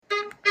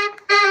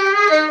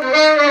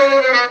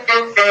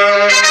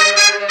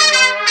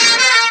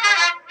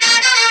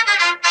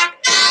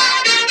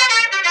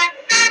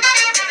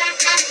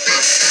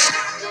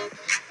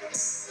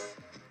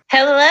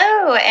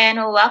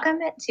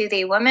welcome to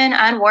the Women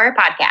on War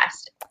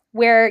podcast,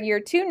 where your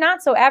two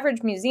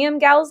not-so-average museum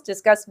gals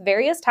discuss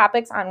various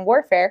topics on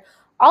warfare,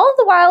 all of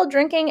the while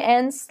drinking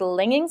and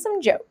slinging some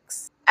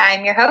jokes.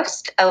 I'm your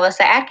host,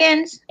 Alyssa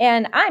Atkins.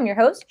 And I'm your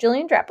host,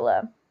 Jillian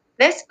Drapula.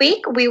 This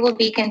week, we will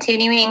be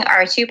continuing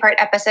our two-part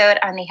episode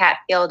on the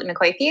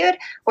Hatfield-McCoy feud,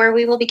 where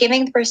we will be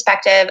giving the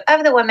perspective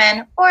of the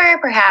women, or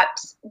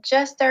perhaps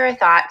just their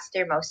thoughts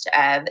through most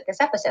of this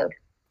episode.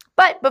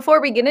 But before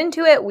we get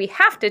into it, we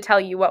have to tell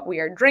you what we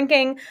are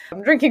drinking.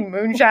 I'm drinking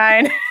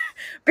moonshine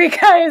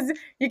because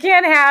you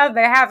can't have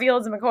the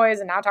Hatfields and McCoys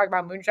and not talk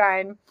about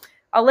moonshine.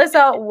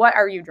 Alyssa, what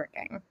are you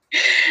drinking?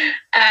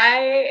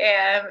 I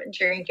am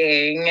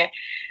drinking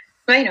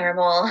my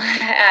normal,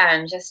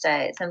 just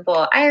a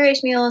simple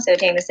Irish mule, so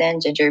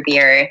Jameson ginger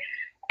beer,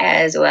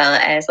 as well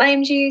as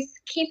lime juice.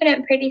 Keeping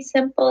it pretty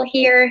simple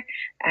here.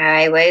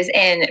 I was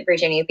in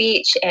Virginia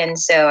Beach, and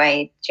so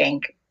I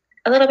drank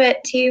a little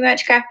bit too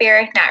much craft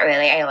beer. Not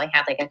really. I only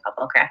had like a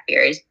couple craft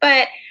beers,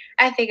 but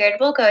I figured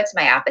we'll go to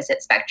my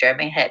opposite spectrum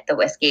and hit the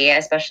whiskey,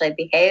 especially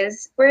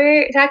because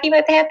we're talking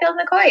about the Hatfield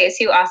McCoys,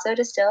 who also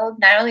distilled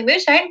not only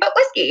moonshine, but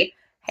whiskey.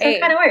 So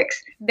it kind of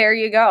works. There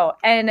you go.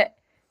 And,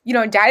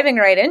 diving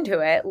right into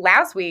it,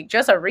 last week,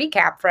 just a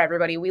recap for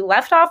everybody, we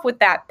left off with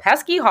that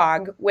pesky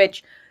hog,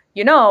 which,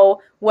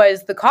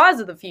 was the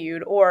cause of the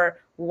feud, or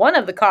one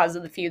of the causes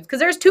of the feuds, because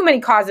there's too many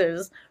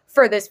causes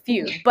for this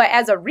feud. But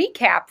as a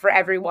recap for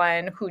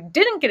everyone who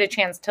didn't get a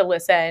chance to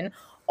listen,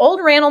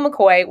 old Randall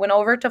McCoy went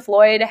over to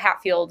Floyd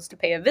Hatfield's to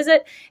pay a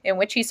visit, in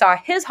which he saw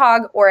his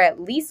hog, or at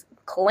least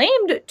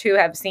claimed to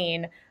have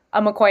seen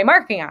a McCoy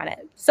marking on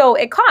it. So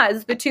it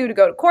caused the two to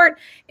go to court,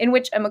 in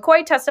which a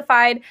McCoy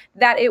testified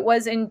that it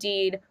was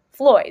indeed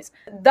Floyd's,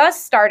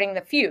 thus starting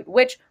the feud,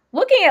 which,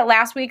 looking at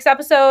last week's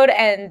episode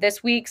and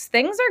this week's,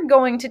 things are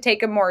going to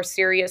take a more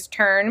serious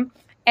turn,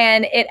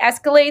 and it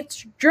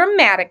escalates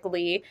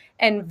dramatically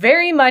and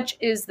very much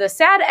is the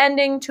sad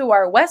ending to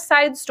our West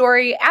Side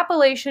Story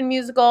Appalachian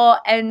musical,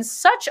 and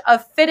such a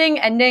fitting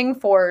ending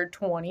for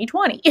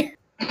 2020.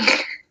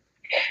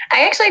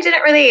 I actually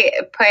didn't really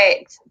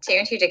put two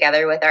and two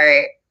together with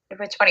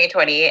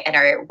 2020 and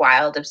our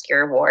wild,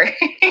 obscure war.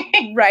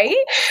 Right?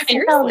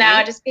 Until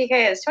now, just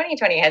because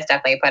 2020 has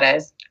definitely put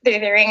us through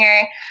the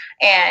ringer.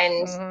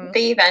 And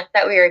the events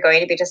that we were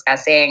going to be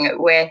discussing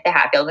with the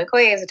Hatfield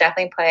McCoys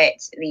definitely put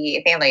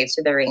the families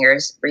through the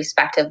ringers,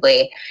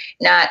 respectively,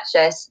 not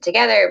just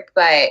together,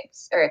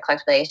 or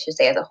collectively, I should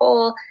say, as a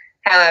whole,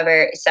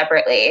 however,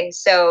 separately.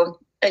 So,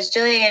 as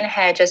Jillian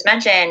had just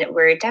mentioned,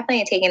 we're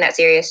definitely taking that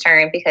serious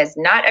turn because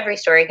not every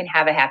story can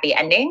have a happy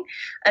ending,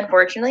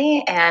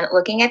 unfortunately. And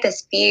looking at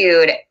this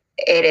feud,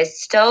 it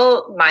is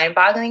still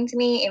mind-boggling to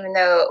me, even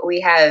though we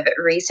have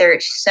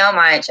researched so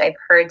much. I've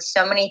heard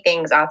so many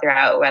things all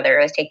throughout, whether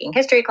it was taking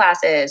history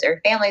classes or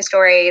family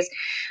stories.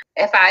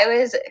 If I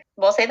was,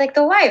 we'll say like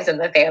the wives in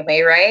the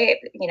family, right?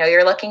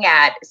 You're looking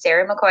at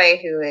Sarah McCoy,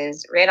 who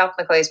is Randolph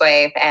McCoy's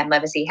wife, and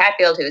Levacy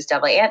Hatfield, who is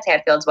Deborah Ann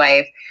Hatfield's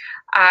wife.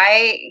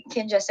 I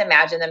can just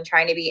imagine them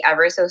trying to be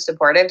ever so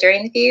supportive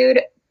during the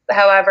feud.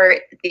 However,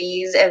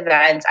 these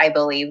events, I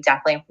believe,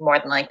 definitely more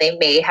than likely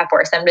may have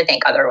forced them to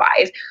think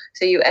otherwise.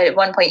 So at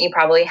one point, you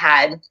probably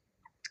had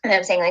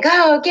them saying like,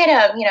 "Oh, get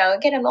him,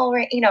 get him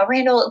over,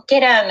 Randall,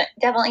 get him,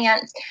 Devil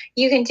Ants,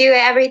 you can do it,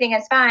 everything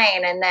is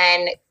fine." And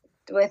then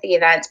with the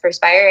events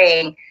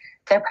perspiring,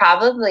 they're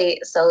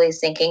probably slowly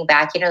sinking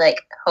back, like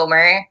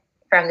Homer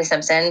from The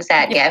Simpsons,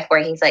 that gif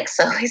where he's like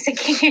slowly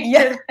sinking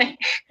into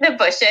the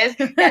bushes.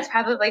 That's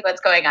probably what's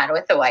going on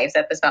with the wives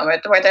at this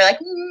moment, where they're like,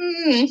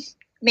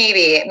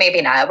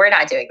 maybe not. We're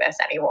not doing this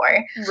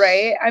anymore.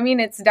 Right. I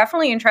mean, it's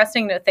definitely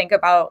interesting to think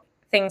about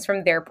things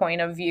from their point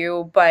of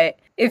view. But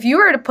if you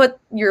were to put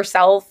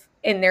yourself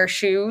in their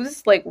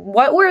shoes, like,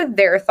 what were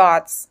their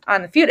thoughts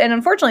on the feud? And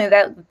unfortunately,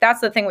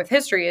 that's the thing with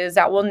history, is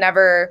that we'll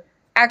never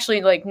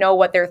actually know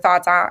what their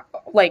thoughts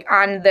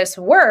on this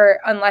were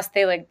unless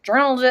they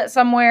journaled it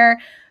somewhere.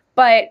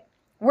 But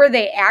were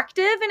they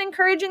active in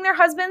encouraging their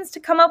husbands to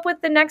come up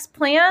with the next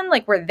plan?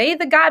 Were they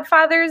the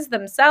godfathers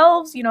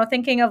themselves,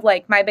 thinking of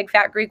My Big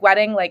Fat Greek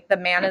Wedding, the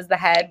man is the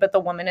head, but the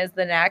woman is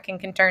the neck and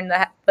can turn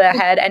the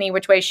head any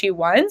which way she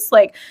wants?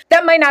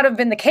 That might not have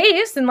been the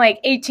case in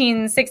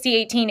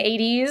 1860s,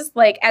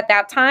 1880s, at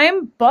that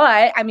time.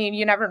 But I mean,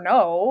 you never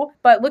know.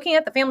 But looking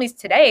at the families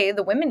today,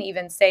 the women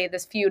even say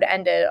this feud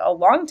ended a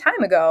long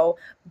time ago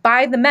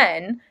by the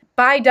men,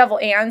 by Devil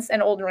Ants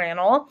and old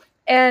Randall.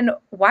 And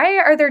why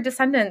are their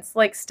descendants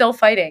still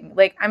fighting?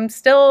 I'm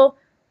still,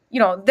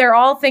 they're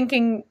all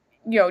thinking,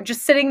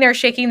 just sitting there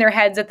shaking their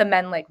heads at the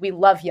men we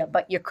love you,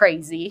 but you're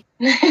crazy.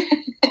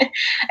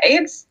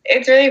 It's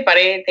really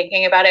funny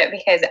thinking about it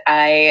because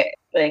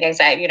like I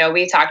said,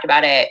 we talked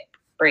about it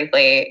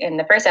briefly in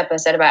the first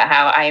episode about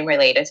how I am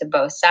related to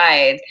both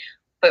sides,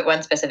 but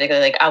one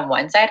specifically on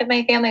one side of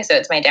my family. So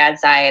it's my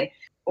dad's side.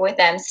 With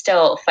them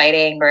still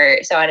fighting or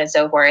so on and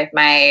so forth,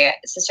 my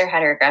sister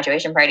had her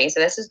graduation party. So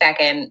this was back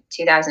in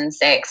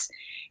 2006.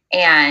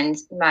 And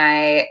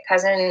my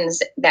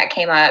cousins that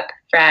came up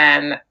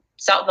from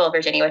Saltville,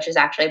 Virginia, which is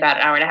actually about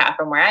an hour and a half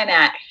from where I'm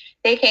at,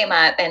 they came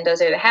up, and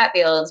those are the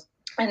Hatfields.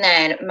 And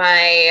then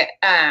my,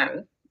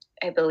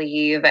 I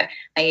believe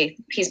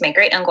he's my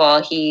great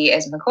uncle. He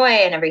is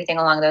McCoy and everything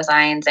along those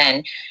lines.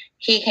 And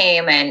he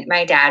came and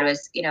my dad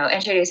was,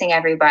 introducing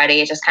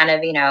everybody, just kind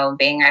of,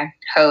 being a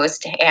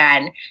host.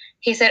 And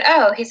he said,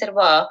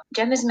 well,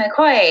 Jim is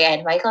McCoy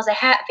and Michael's a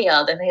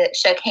Hatfield. And they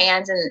shook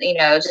hands and,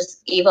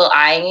 just evil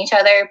eyeing each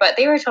other, but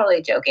they were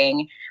totally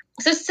joking.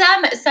 So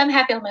some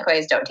Hatfield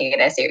McCoys don't take it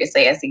as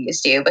seriously as they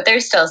used to, but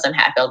there's still some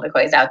Hatfield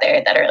McCoys out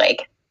there that are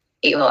like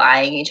evil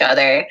eyeing each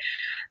other.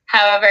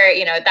 However,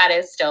 that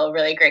is still a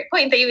really great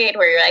point that you made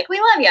where you're like, we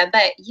love you,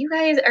 but you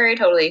guys are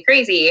totally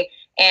crazy.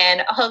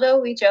 And although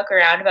we joke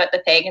around about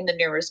the pig and the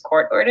numerous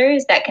court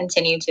orders that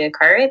continue to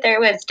occur, there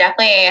was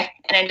definitely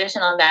an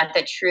additional event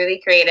that truly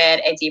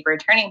created a deeper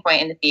turning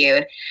point in the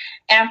feud.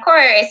 And of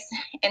course,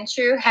 in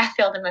true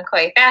Hatfield and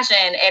McCoy fashion,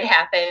 it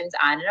happens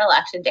on an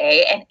election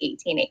day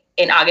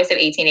in August of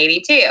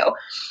 1882.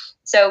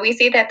 So we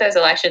see that those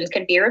elections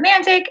could be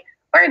romantic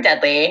or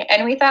deadly.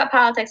 And we thought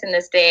politics in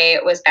this day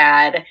was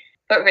bad.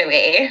 But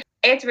really,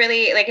 it's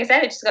really, like I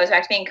said, it just goes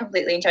back to being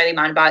completely and totally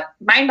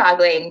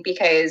mind-boggling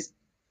because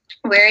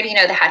we already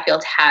know the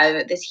Hatfields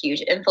have this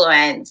huge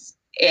influence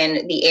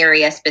in the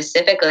area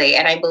specifically.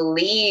 And I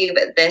believe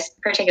this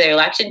particular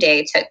election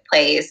day took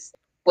place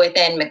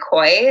within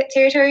McCoy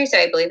territory. So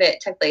I believe it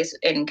took place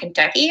in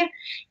Kentucky.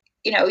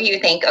 You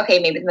think, okay,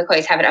 maybe the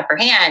McCoys have an upper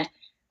hand.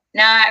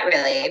 Not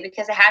really,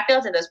 because the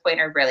Hatfields at this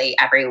point are really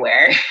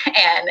everywhere.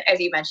 And as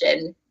you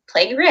mentioned,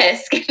 playing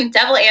Risk.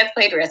 Devil Anse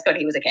played Risk when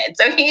he was a kid.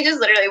 So he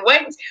just literally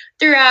went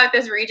throughout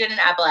this region in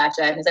Appalachia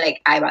and was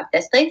like, I want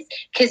this place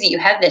because you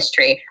have this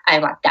tree. I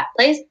want that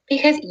place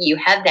because you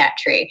have that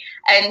tree.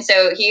 And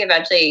so he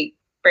eventually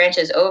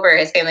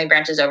his family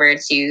branches over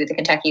to the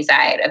Kentucky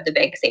side of the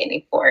Big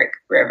Sandy Fork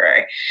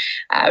River.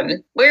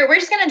 We're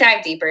just going to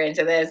dive deeper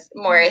into this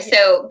more.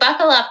 So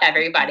buckle up,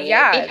 everybody,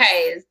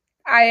 because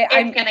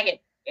it's going to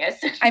get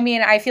serious. I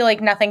mean, I feel like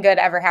nothing good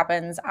ever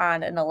happens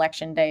on an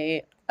election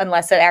day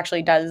unless it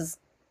actually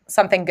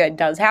something good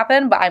does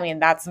happen. But I mean,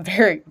 that's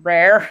very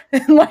rare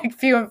and like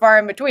few and far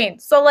in between.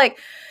 So like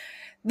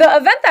the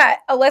event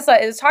that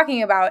Alyssa is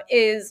talking about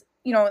is,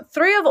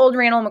 3 of old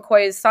Randall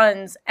McCoy's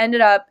sons ended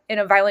up in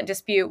a violent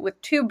dispute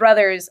with 2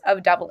 brothers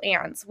of Devil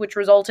Anse, which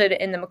resulted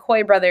in the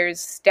McCoy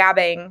brothers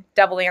stabbing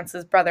Devil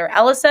Anse's brother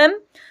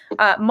Ellison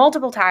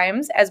multiple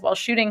times, as well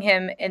shooting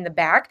him in the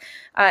back.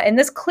 And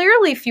this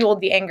clearly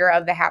fueled the anger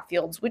of the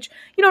Hatfields, which,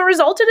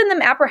 resulted in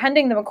them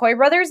apprehending the McCoy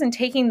brothers and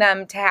taking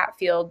them to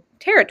Hatfield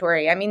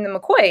territory. I mean, the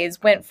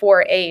McCoys went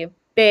for a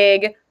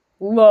big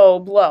low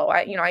blow.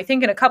 I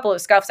think in a couple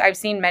of scuffs I've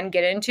seen men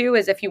get into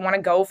is if you want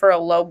to go for a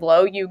low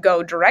blow, you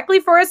go directly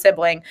for a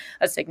sibling,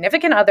 a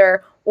significant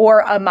other, or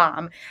a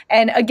mom.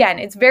 And again,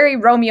 it's very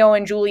Romeo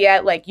and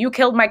Juliet, like you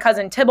killed my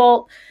cousin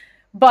Tybalt,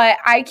 but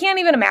I can't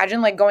even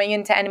imagine like going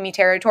into enemy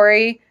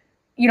territory,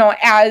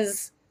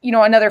 as,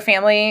 another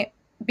family,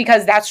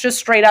 because that's just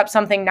straight up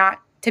something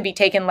not to be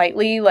taken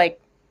lightly. Like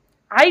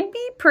I'd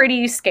be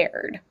pretty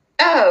scared.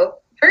 Oh,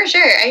 for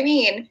sure. I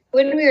mean,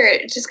 when we were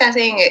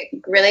discussing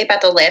really about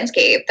the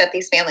landscape that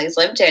these families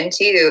lived in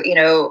too,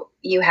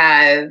 you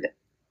have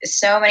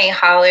so many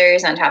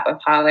hollers on top of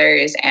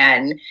hollers.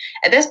 And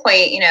at this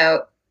point,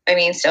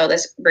 still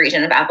this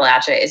region of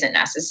Appalachia isn't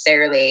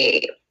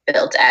necessarily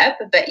built up,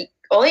 but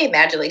only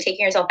imagine like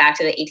taking yourself back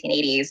to the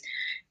 1880s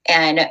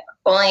and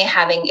only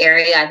having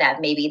area that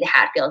maybe the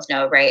Hatfields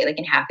know, right? Like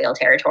in Hatfield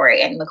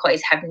territory, and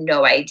McCoys have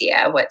no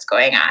idea what's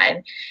going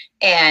on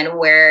and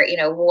where,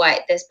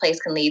 what this place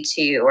can lead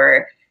to,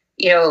 or,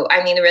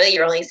 really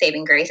your only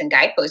saving grace and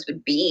guidepost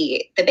would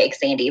be the Big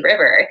Sandy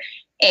River.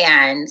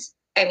 And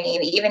I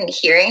mean, even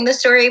hearing the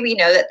story, we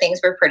know that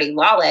things were pretty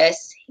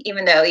lawless,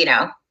 even though,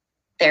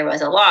 there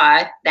was a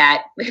law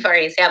that we've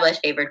already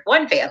established favored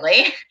one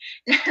family,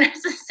 not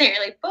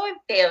necessarily both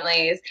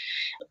families.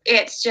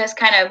 It's just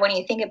kind of, when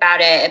you think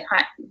about it,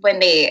 when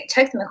they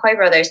took the McCoy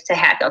brothers to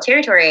Hatfield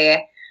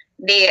territory,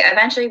 they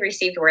eventually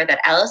received word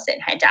that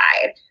Ellison had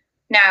died.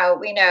 Now,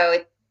 we know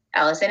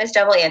Ellison is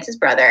Devil Anse's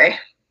brother,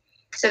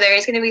 so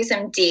there's going to be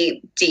some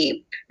deep,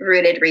 deep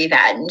rooted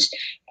revenge.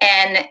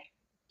 And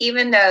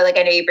even though, like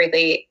I know you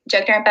briefly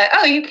joked around about,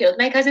 oh, you killed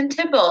my cousin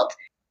Tybalt.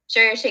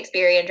 Sure,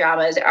 Shakespearean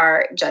dramas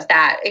are just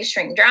that,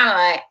 extreme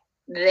drama.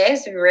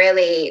 This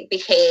really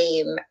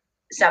became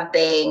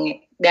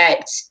something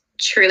that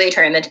truly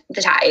turned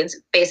the tides,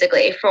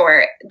 basically,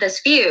 for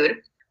this feud.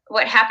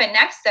 What happened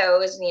next, though,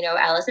 was,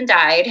 Ellison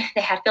died.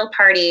 The Hatfield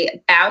party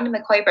bound the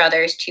McCoy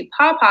brothers to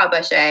pawpaw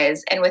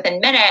bushes, and within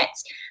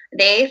minutes,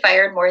 they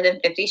fired more than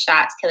 50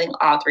 shots, killing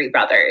all 3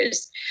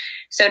 brothers.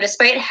 So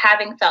despite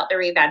having felt the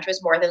revenge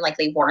was more than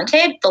likely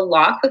warranted, the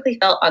law quickly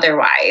felt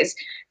otherwise.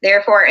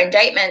 Therefore,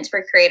 indictments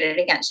were created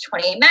against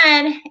 20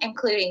 men,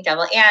 including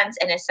Devil Anse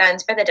and his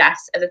sons, for the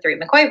deaths of the 3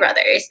 McCoy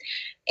brothers.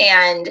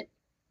 And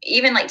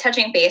even like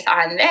touching base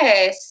on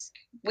this,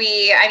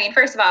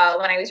 first of all,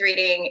 when I was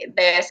reading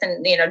this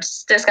and,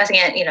 just discussing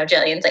it,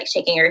 Jillian's like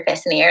shaking her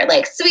fist in the air,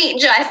 like,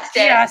 sweet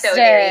justice. So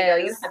there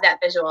you go. You have that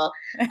visual.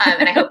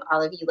 And I hope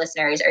all of you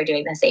listeners are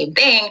doing the same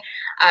thing.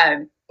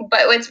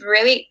 But what's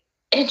really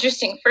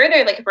interesting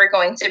further, like if we're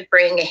going to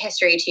bring a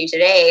history to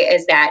today,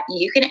 is that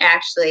you can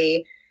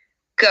actually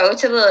go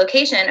to the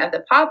location of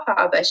the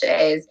pawpaw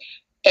bushes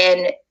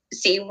and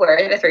see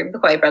where the three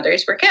McCoy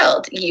brothers were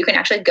killed. You can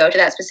actually go to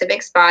that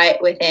specific spot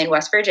within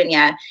West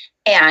Virginia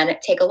and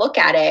take a look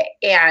at it.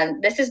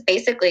 And this is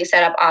basically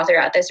set up all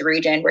throughout this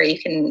region where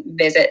you can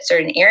visit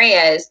certain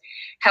areas.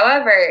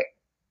 However,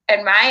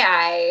 in my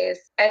eyes,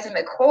 as a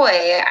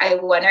McCoy, I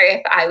wonder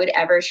if I would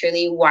ever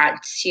truly want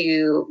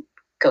to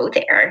go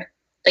there.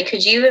 Like,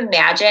 could you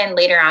imagine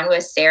later on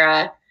with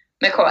Sarah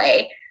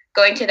McCoy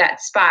going to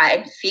that spot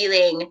and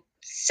feeling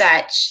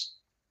such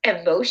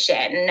emotion?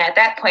 And at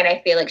that point,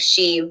 I feel like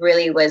she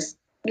really was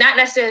not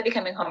necessarily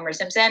becoming Homer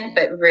Simpson,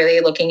 but really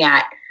looking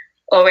at,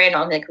 oh,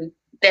 Randall, like,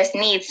 this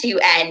needs to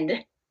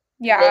end.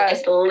 Yeah.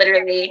 This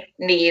literally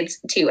needs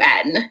to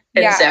end.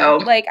 And yeah. So,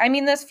 like, I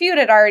mean, this feud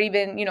had already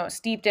been, you know,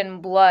 steeped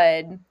in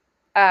blood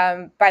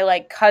by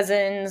like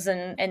cousins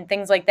and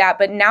things like that.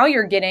 But now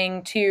you're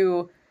getting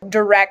to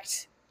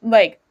direct,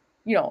 like,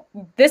 you know,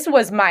 this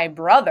was my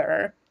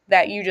brother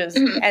that you just,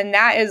 and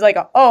that is like,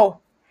 oh,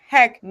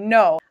 heck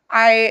no.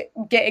 I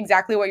get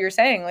exactly what you're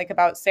saying, like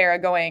about Sarah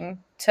going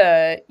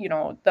to, you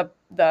know,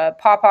 the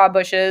pawpaw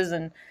bushes.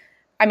 And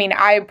I mean,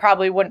 I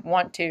probably wouldn't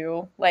want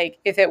to. Like,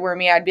 if it were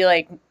me, I'd be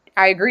like,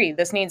 I agree,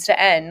 this needs to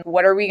end.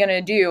 What are we going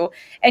to do?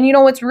 And you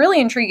know, what's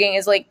really intriguing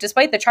is, like,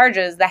 despite the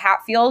charges, the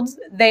Hatfields,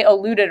 they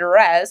eluded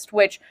arrest,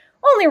 which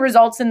only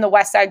results in the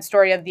West Side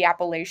Story of the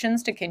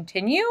Appalachians to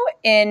continue,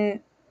 in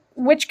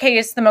which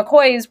case the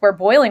McCoys were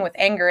boiling with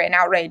anger and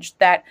outrage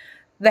that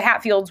the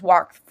Hatfields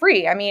walked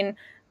free. I mean,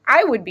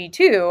 I would be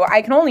too.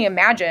 I can only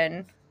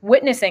imagine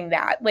witnessing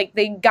that. Like,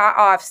 they got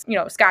off, you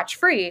know,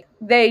 scotch-free.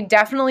 They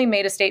definitely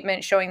made a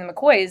statement showing the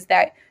McCoys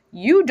that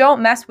you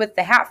don't mess with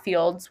the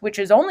Hatfields, which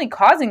is only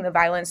causing the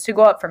violence to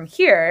go up from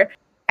here.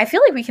 I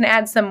feel like we can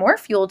add some more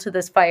fuel to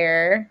this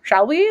fire,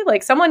 shall we?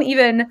 Like, someone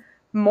even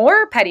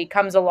more petty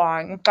comes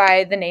along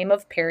by the name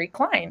of Perry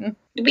Cline.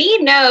 We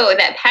know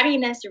that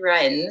pettiness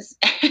runs,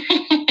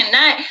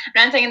 I'm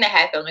not saying the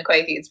Hatfield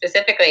McCoy feud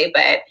specifically,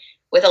 but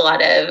with a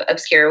lot of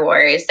obscure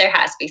wars, there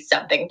has to be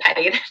something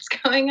petty that's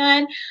going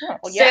on.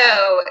 Oh,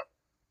 yeah.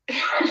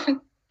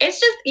 So it's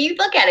just, you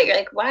look at it, you're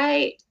like,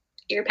 why?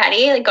 You're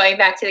petty? Like, going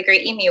back to the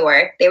Great Emu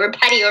War, they were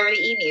petty over the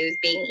emus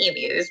being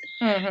emus.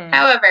 Mm-hmm.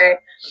 However,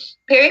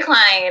 Perry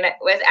Cline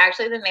was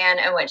actually the man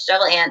in which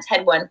Double Ants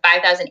had won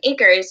 5,000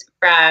 acres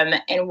from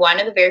in one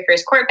of the very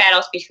first court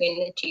battles between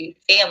the two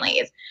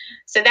families.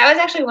 So that was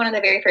actually one of the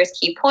very first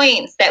key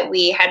points that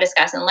we had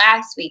discussed in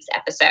last week's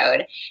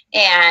episode.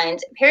 And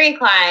Perry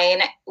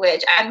Cline,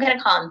 which I'm going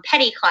to call him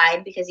Petty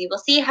Cline, because you will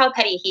see how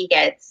petty he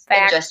gets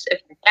in just a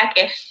few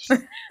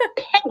seconds.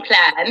 Petty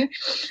Cline,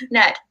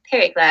 not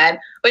Perry Cline,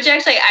 which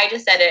actually I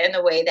just said it in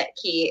the way that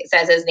he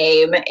says his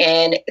name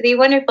in the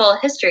wonderful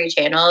History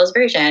Channel's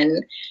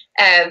version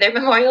of their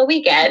Memorial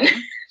Weekend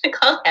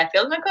called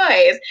Hatfield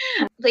McCoys.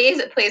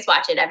 Please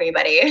watch it,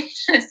 everybody,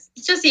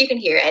 just so you can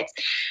hear it.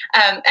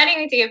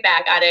 Anyway, to get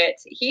back on it,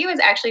 he was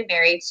actually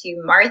married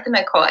to Martha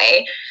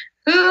McCoy,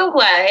 who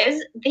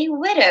was the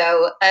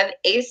widow of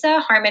Asa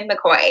Harmon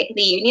McCoy,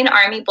 the Union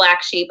Army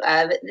black sheep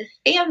of the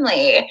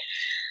family.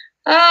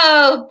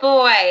 Oh,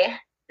 boy.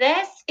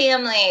 This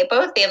family,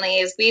 both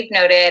families, we've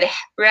noted,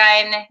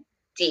 run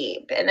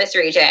deep in this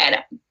region,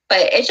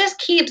 but it just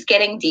keeps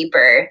getting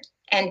deeper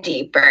and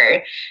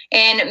deeper.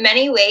 In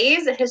many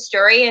ways,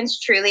 historians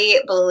truly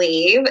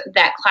believe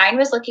that Cline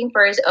was looking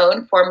for his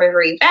own form of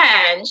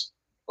revenge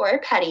or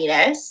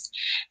pettiness,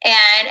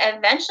 and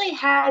eventually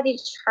had the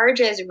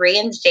charges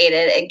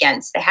reinstated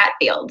against the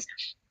Hatfields.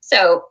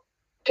 So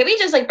can we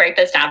just, like, break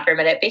this down for a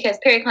minute? Because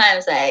Perry Cline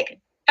was like,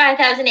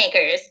 5,000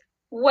 acres.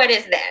 What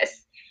is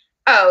this?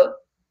 Oh,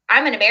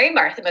 I'm going to marry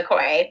Martha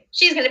McCoy.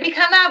 She's going to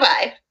become my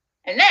wife.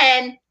 And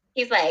then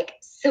he's like,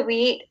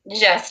 sweet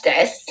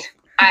justice.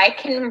 I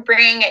can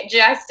bring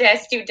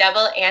justice to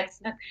Double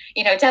Ants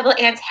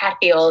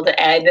Hatfield,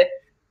 and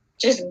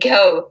just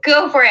go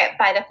for it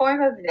by the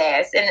form of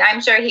this. And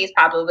I'm sure he's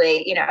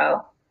probably, you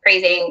know,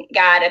 praising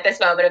God at this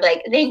moment of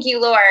like, thank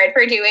you, Lord,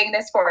 for doing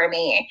this for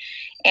me.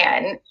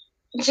 And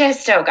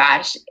just, oh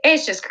gosh,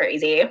 it's just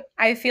crazy.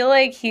 I feel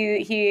like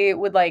he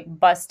would like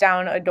bust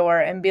down a door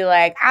and be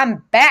like,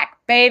 I'm back,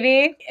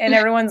 baby. And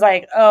everyone's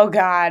like, oh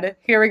God,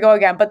 here we go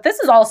again. But this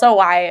is also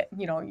why,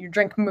 you know, you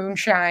drink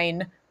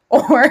moonshine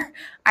or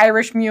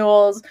Irish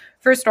mules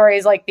for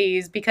stories like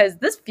these, because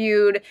this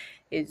feud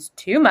is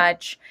too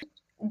much.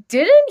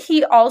 Didn't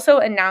he also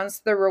announce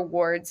the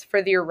rewards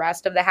for the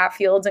arrest of the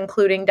Hatfields,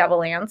 including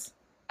Double Ants?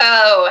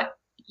 Oh,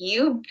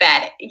 you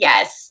bet.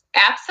 Yes,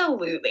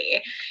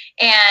 absolutely.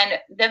 And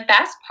the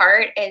best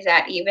part is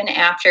that even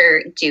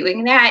after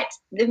doing that,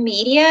 the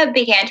media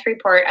began to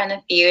report on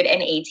the feud in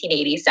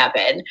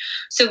 1887.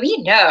 So we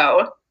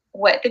know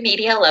what the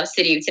media loves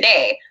to do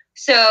today.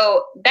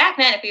 So back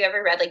then, if you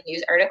ever read like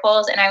news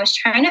articles, and I was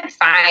trying to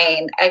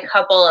find a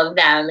couple of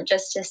them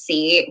just to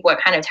see what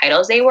kind of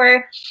titles they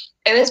were,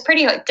 it was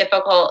pretty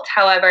difficult.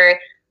 However,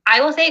 I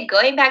will say,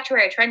 going back to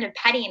our trend of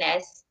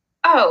pettiness,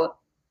 oh,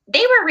 they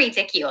were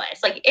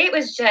ridiculous. Like, it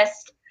was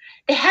just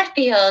the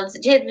Hatfields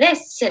did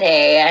this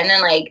today. And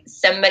then like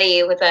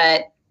somebody with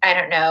a, I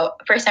don't know,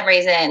 for some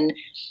reason,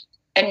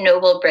 a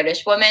noble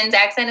British woman's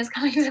accent is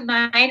coming to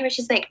mind where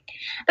she's like,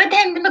 but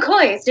then the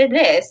McCoys did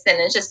this. And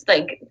it's just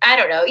like, I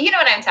don't know. You know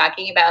what I'm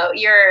talking about.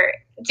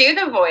 Do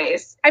the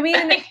voice. I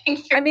mean,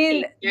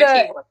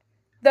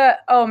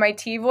 my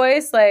T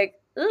voice, like,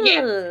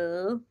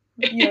 ooh.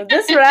 Yeah. You know,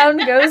 this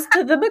round goes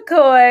to the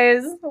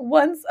McCoys.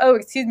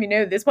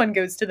 This one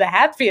goes to the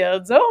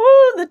Hatfields.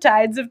 Oh, the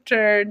tides have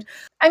turned.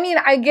 I mean,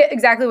 I get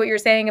exactly what you're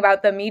saying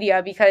about the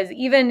media because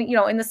even, you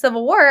know, in the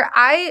Civil War,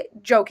 I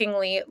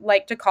jokingly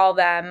like to call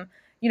them,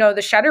 you know,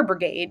 the Cheddar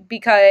Brigade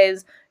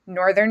because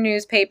Northern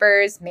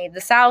newspapers made the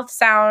South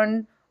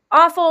sound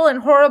awful and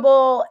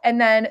horrible.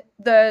 And then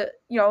the,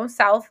 you know,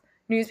 South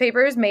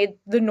newspapers made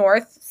the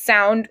North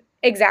sound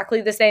exactly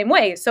the same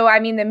way. So,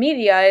 I mean, the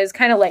media is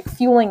kind of like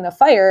fueling the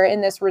fire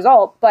in this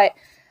result. But,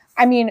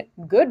 I mean,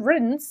 good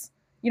riddance.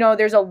 You know,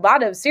 there's a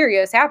lot of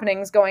serious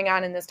happenings going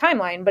on in this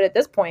timeline. But at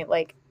this point,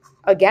 like,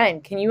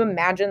 again, can you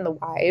imagine the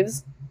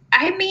wives?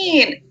 I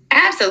mean,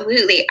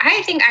 absolutely.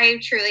 I think I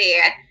truly,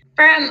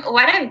 from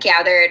what I've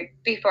gathered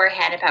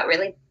beforehand about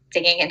really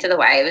digging into the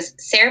wives,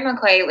 Sarah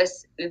McCoy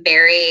was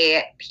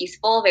very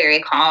peaceful, very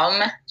calm.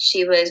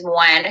 She was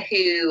one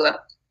who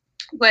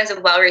was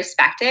well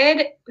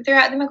respected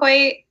throughout the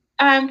McCoy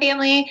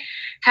family.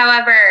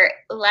 However,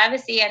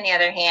 Levesey, on the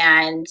other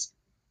hand,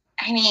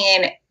 I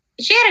mean,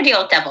 she had to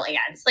deal with double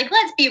hands. Like,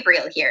 let's be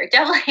real here.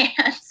 Double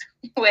hands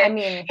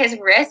with his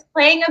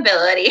risk-playing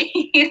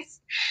abilities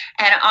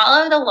and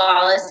all of the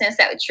lawlessness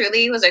that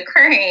truly was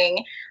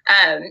occurring.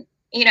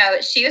 You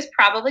know, she was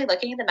probably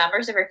looking at the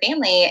members of her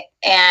family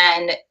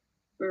and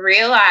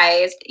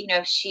realized, you know,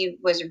 if she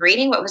was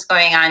reading what was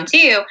going on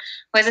too,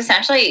 was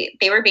essentially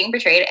they were being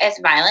portrayed as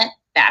violent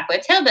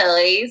backwoods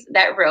hillbillies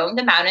that roamed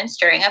the mountains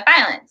stirring up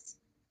violence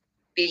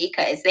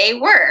because they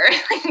were.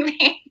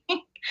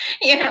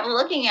 You know,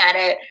 looking at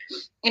it,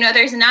 you know,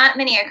 there's not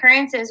many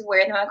occurrences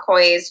where the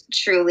McCoys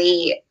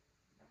truly,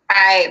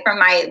 from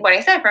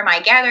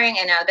my gathering,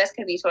 and now this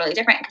could be totally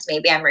different because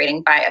maybe I'm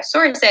reading biased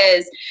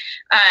sources,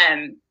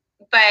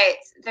 but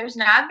there's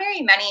not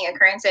very many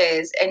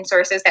occurrences and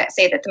sources that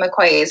say that the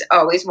McCoys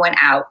always went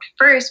out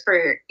first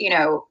for, you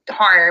know,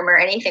 harm or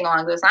anything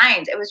along those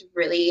lines. It was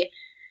really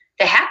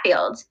the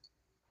Hatfields.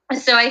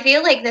 So I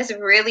feel like this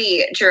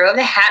really drove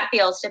the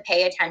Hatfields to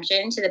pay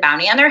attention to the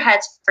bounty on their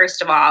heads,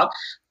 first of all,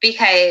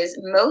 because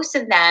most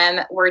of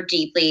them were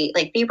deeply,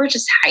 like, they were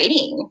just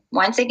hiding.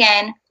 Once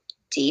again,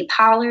 deep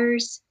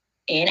hollers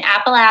in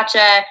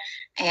Appalachia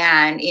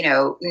and, you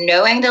know,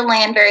 knowing the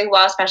land very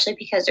well, especially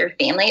because their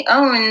family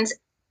owns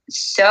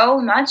so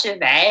much of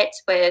it,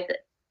 with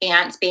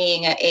aunts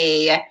being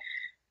a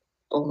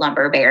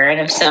lumber baron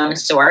of some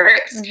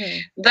sort. Mm-hmm.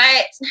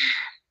 But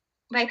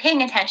by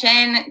paying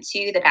attention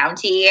to the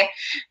bounty,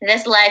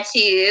 this led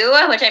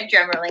to, which I'm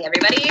drum rolling,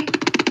 everybody,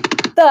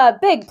 the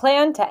big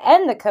plan to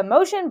end the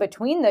commotion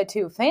between the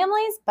two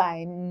families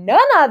by none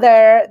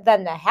other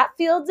than the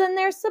Hatfields and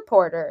their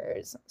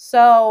supporters.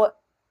 So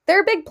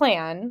their big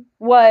plan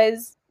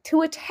was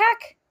to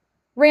attack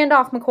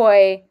Randolph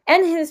McCoy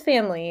and his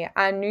family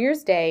on New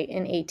Year's Day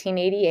in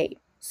 1888.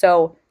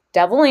 So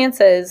Devil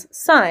Ance's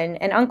son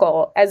and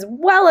uncle, as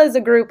well as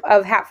a group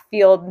of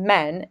Hatfield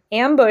men,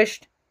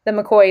 ambushed the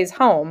McCoys'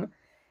 home,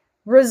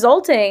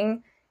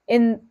 resulting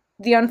in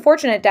the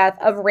unfortunate death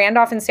of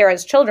Randolph and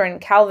Sarah's children,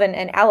 Calvin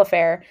and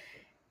Alifair.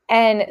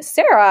 And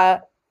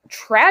Sarah,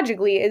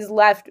 tragically, is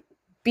left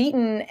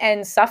beaten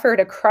and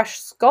suffered a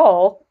crushed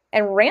skull,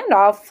 and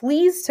Randolph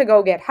flees to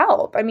go get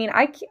help. I mean,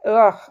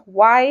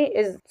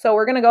 so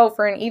we're going to go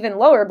for an even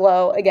lower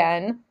blow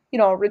again, you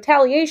know,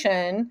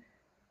 retaliation.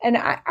 And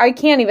I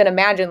can't even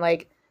imagine,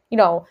 like, you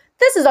know,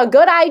 this is a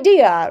good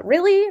idea.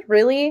 Really?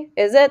 Really?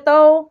 Is it,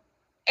 though?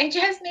 It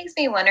just makes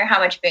me wonder how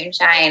much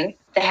moonshine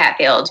the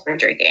Hatfields were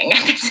drinking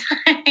at the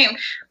time.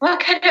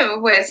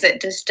 Was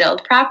it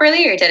distilled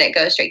properly, or did it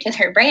go straight to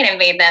their brain and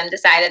made them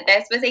decide that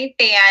this was a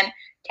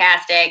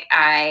fantastic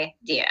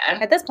idea?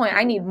 At this point,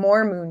 I need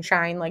more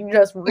moonshine, like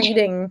just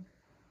reading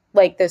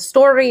like the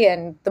story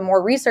and the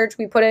more research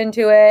we put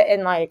into it,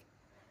 and like,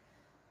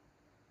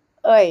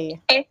 I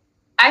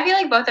feel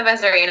like both of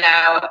us are, you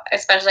know,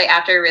 especially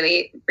after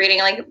really reading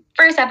like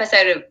first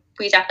episode,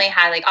 we definitely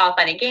had like all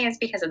fun and games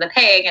because of the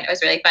pig, and it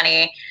was really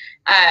funny.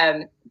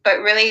 But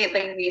really,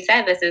 like we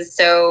said, this is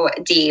so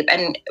deep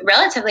and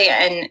relatively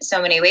in so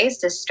many ways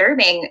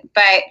disturbing.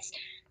 But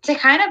to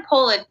kind of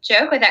pull a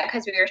joke with that,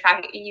 because we were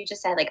talking, you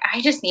just said, like, I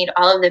just need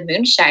all of the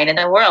moonshine in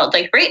the world.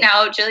 Like right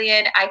now,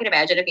 Jillian, I could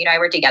imagine if you and I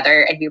were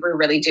together and we were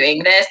really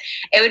doing this,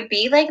 it would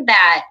be like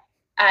that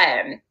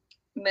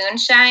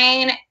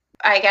moonshine,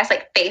 I guess,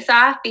 like face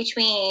off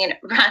between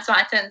Ron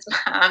Swanson's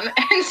mom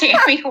and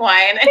Tammy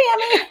Wynne.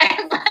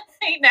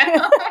 I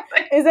know.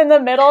 Is in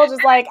the middle,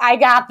 just like, I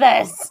got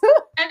this.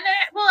 And then,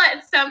 well,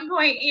 at some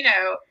point, you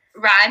know,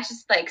 Ron's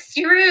just like,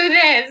 screw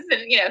this.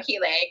 And, you know, he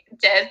like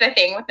does the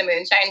thing with the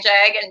moonshine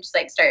jug and just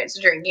like starts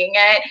drinking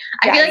it.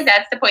 I feel like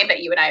that's the point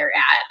that you and I are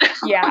at.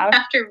 Yeah.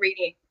 After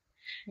reading.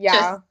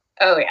 Yeah.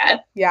 Oh, yeah.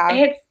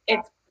 Yeah.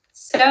 It's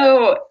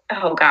So,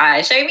 oh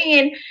gosh. I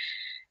mean,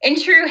 in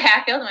true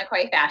Hatfield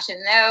McCoy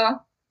fashion, though,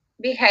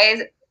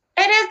 because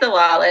it is the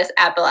lawless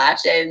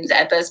Appalachians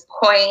at this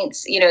point.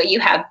 You know, you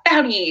have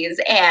bounties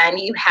and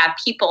you have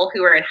people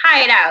who are in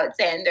hideouts,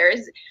 and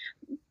there's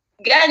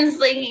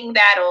gunslinging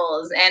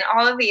battles and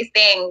all of these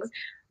things.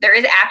 There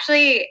is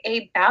actually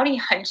a bounty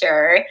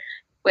hunter,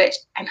 which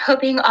I'm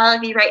hoping all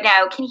of you right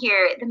now can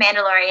hear the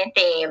Mandalorian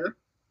theme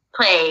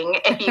playing.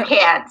 If you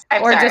can't,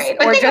 I'm or sorry. Just,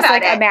 but or just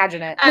like it.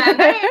 Imagine it.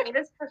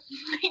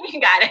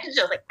 You got it.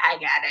 She was like, I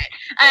got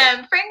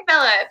it. Frank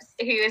Phillips,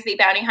 who is the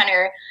bounty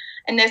hunter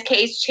in this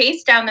case,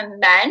 chased down the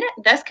men,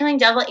 thus killing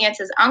Devil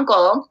Anse's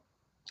uncle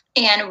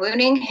and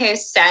wounding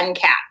his son,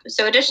 Cap.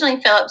 So additionally,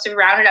 Phillips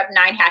rounded up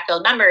 9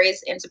 Hatfield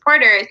members and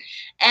supporters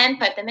and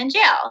put them in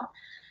jail.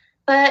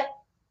 But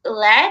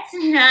let's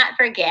not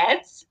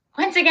forget,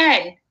 once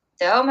again,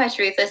 so much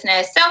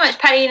ruthlessness, so much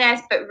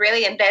pettiness, but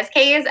really in this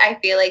case, I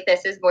feel like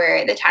this is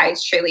where the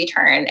tides truly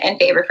turn in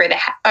favor for the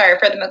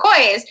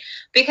McCoys,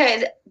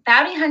 because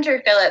bounty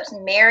hunter Phillips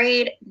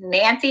married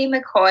Nancy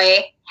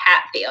McCoy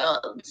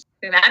Hatfield.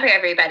 Remember,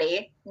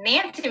 everybody,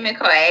 Nancy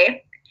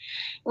McCoy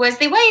was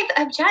the wife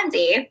of John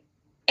Z.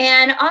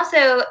 And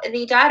also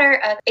the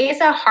daughter of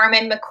Asa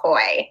Harmon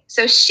McCoy.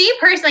 So she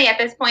personally, at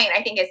this point,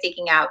 I think is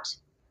seeking out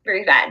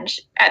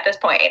revenge at this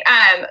point.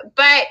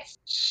 But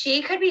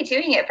she could be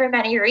doing it for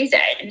many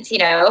reasons. You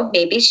know,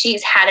 maybe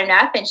she's had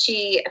enough and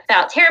she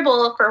felt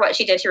terrible for what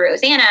she did to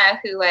Rosanna,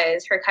 who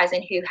was her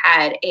cousin who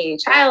had a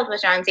child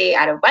with John Z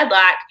out of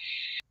wedlock.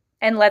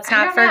 And let's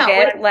not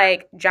forget,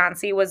 like, John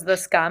C. was the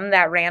scum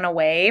that ran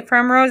away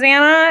from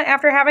Rosanna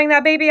after having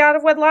that baby out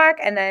of wedlock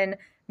and then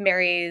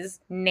marries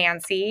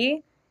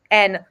Nancy.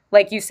 And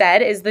like you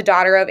said, is the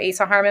daughter of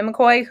Asa Harmon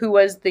McCoy, who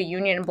was the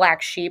Union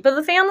black sheep of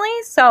the family.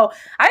 So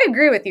I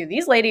agree with you.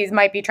 These ladies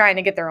might be trying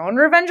to get their own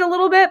revenge a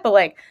little bit, but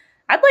like,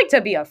 I'd like to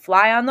be a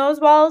fly on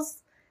those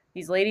walls.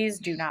 These ladies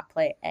do not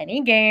play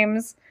any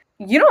games.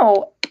 You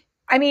know,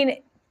 I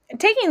mean,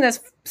 taking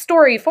this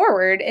story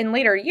forward in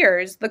later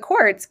years, the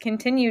courts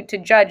continued to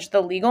judge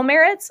the legal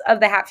merits of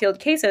the Hatfield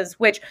cases,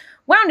 which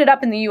wound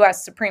up in the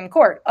U.S. Supreme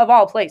Court, of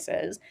all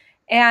places.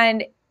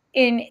 And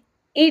in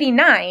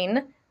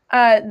 1989,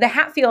 the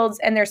Hatfields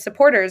and their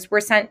supporters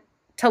were sent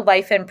to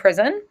life in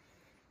prison.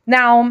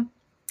 Now,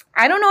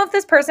 I don't know if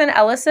this person,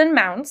 Ellison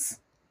Mounts,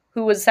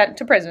 who was sent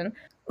to prison,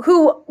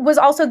 who was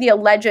also the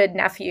alleged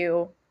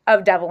nephew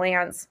of Devil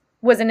Anse,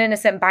 was an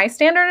innocent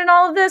bystander in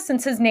all of this,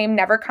 since his name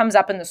never comes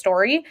up in the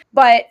story.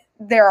 But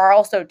there are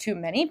also too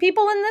many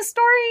people in this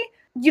story.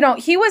 You know,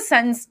 he was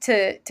sentenced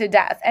to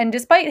death. And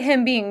despite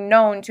him being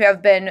known to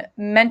have been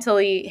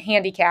mentally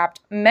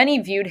handicapped, many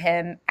viewed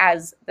him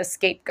as the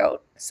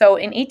scapegoat. So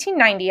in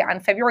 1890, on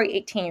February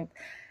 18th,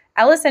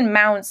 Ellison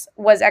Mounts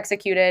was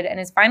executed, and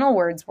his final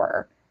words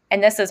were,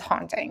 and this is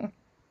haunting,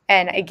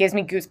 and it gives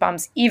me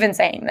goosebumps even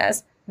saying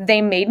this,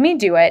 "They made me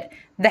do it.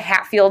 The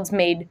Hatfields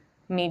made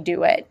me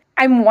do it."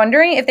 I'm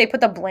wondering if they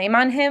put the blame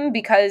on him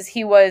because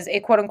he was a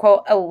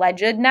quote-unquote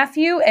alleged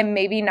nephew and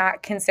maybe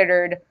not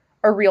considered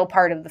a real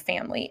part of the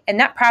family. And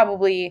that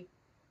probably,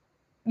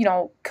 you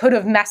know, could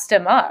have messed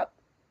him up,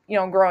 you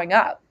know, growing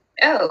up.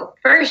 Oh,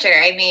 for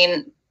sure. I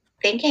mean,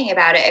 thinking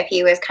about it, if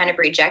he was kind of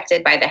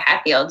rejected by the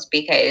Hatfields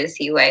because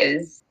he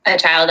was a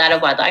child out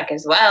of wedlock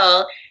as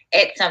well,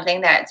 it's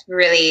something that's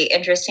really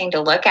interesting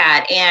to look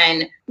at.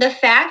 And the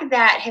fact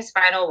that his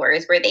final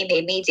words were, "They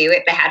made me do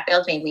it, the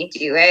Hatfields made me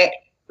do it,"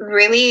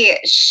 really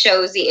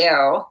shows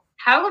you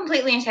how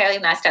completely entirely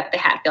messed up the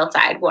Hatfield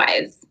side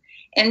was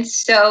in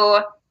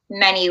so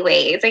many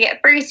ways. Like,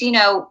 at first, you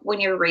know, when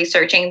you're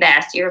researching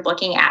this, you're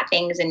looking at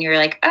things and you're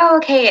like, oh,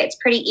 okay, it's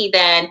pretty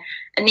even.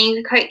 And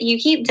then you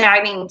keep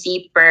diving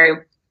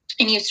deeper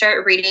and you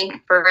start reading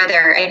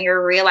further and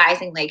you're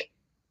realizing, like,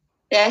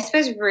 this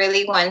was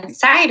really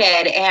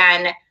one-sided.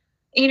 And,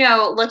 you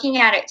know, looking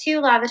at it too,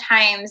 a lot of the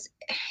times,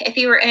 if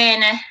you were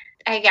in,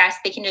 I guess,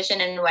 the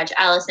condition in which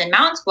Ellison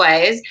Mounts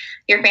was,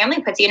 your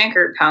family puts you in a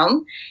group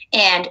home.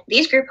 And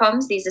these group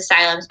homes, these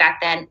asylums back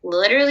then,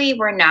 literally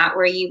were not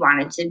where you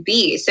wanted to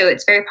be. So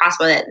it's very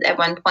possible that at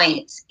one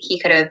point he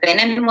could have been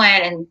in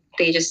one and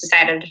they just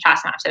decided to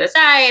toss him off to the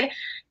side.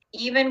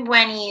 Even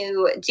when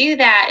you do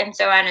that and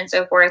so on and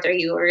so forth, or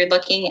you were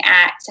looking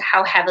at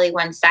how heavily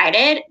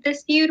one-sided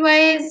this feud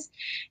was,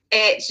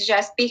 it's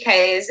just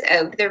because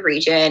of the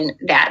region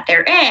that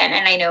they're in.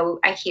 And I know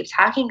I keep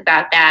talking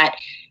about that.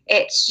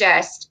 It's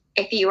just,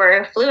 if you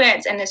are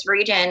fluent in this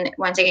region,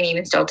 once again,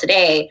 even still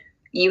today,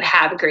 you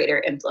have a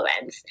greater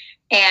influence.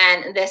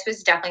 And this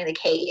was definitely the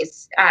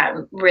case,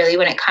 really,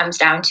 when it comes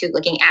down to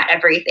looking at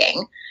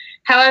everything.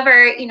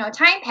 However, you know,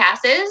 time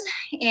passes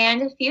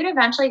and the feud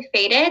eventually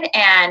faded,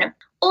 and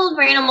old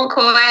Randall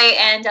McCoy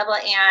and Devil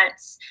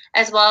Anse,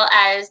 as well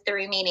as the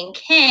remaining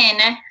kin,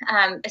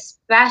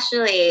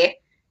 especially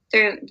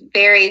through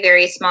very,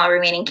 very small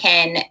remaining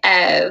kin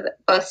of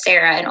both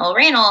Sarah and old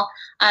Randall,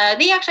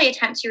 they actually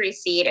attempt to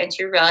recede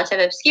into relative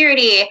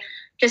obscurity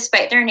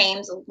despite their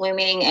names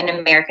looming in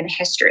American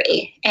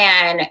history.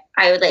 And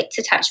I would like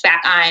to touch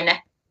back on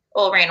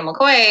old Randall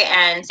McCoy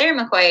and Sarah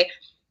McCoy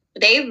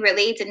they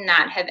really did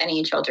not have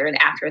any children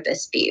after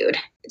this feud.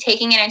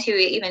 Taking it into an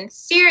even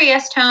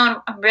serious tone,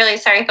 I'm really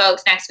sorry,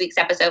 folks. Next week's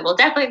episode will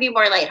definitely be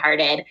more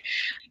lighthearted.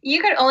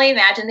 You could only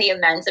imagine the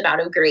immense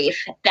amount of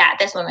grief that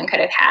this woman could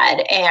have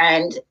had.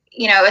 And,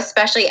 you know,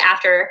 especially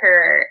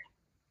after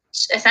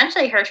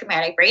essentially her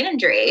traumatic brain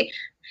injury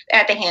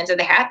at the hands of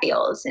the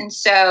Hatfields. And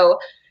so,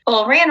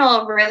 well,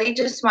 Randall really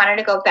just wanted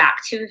to go back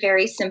to a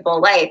very simple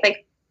life.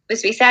 Like,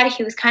 as we said,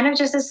 he was kind of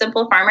just a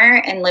simple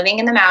farmer and living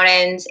in the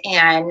mountains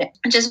and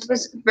just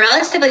was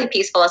relatively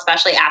peaceful,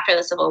 especially after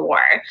the Civil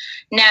War.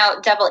 Now,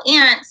 Devil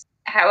Anse,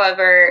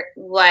 however,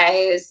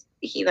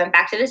 he went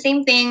back to the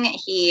same thing.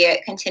 He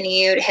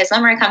continued his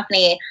lumber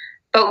company.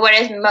 But what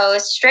is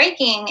most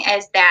striking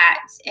is that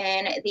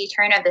in the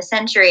turn of the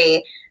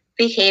century,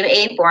 became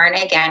a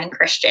born-again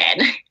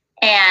Christian.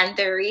 And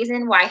the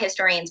reason why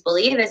historians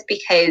believe is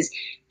because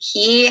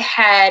he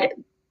had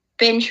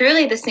been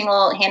truly the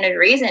single-handed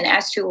reason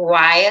as to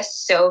why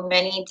so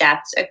many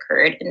deaths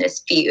occurred in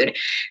this feud.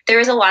 There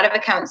was a lot of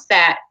accounts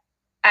that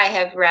I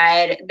have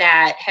read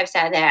that have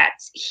said that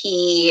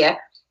he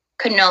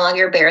could no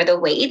longer bear the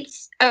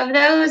weights of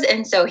those,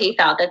 and so he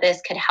felt that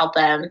this could help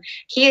him.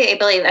 He, I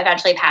believe,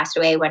 eventually passed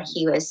away when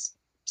he was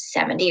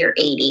 70 or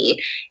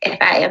 80, if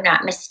I am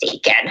not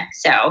mistaken.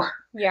 So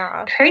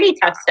yeah, pretty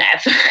tough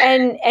stuff.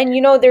 And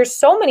you know, there's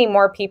so many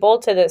more people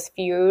to this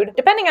feud.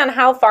 Depending on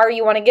how far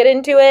you want to get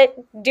into it,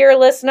 dear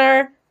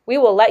listener, we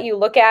will let you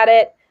look at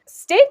it.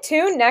 Stay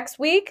tuned next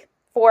week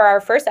for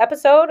our first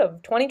episode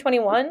of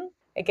 2021.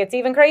 It gets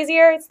even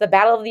crazier. It's the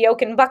Battle of the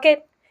Oaken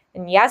Bucket.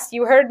 And yes,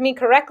 you heard me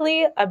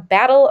correctly, a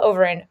battle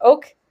over an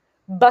oak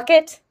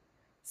bucket.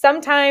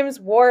 Sometimes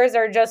wars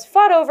are just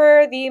fought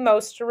over the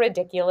most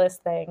ridiculous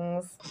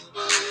things.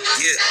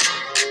 Yeah.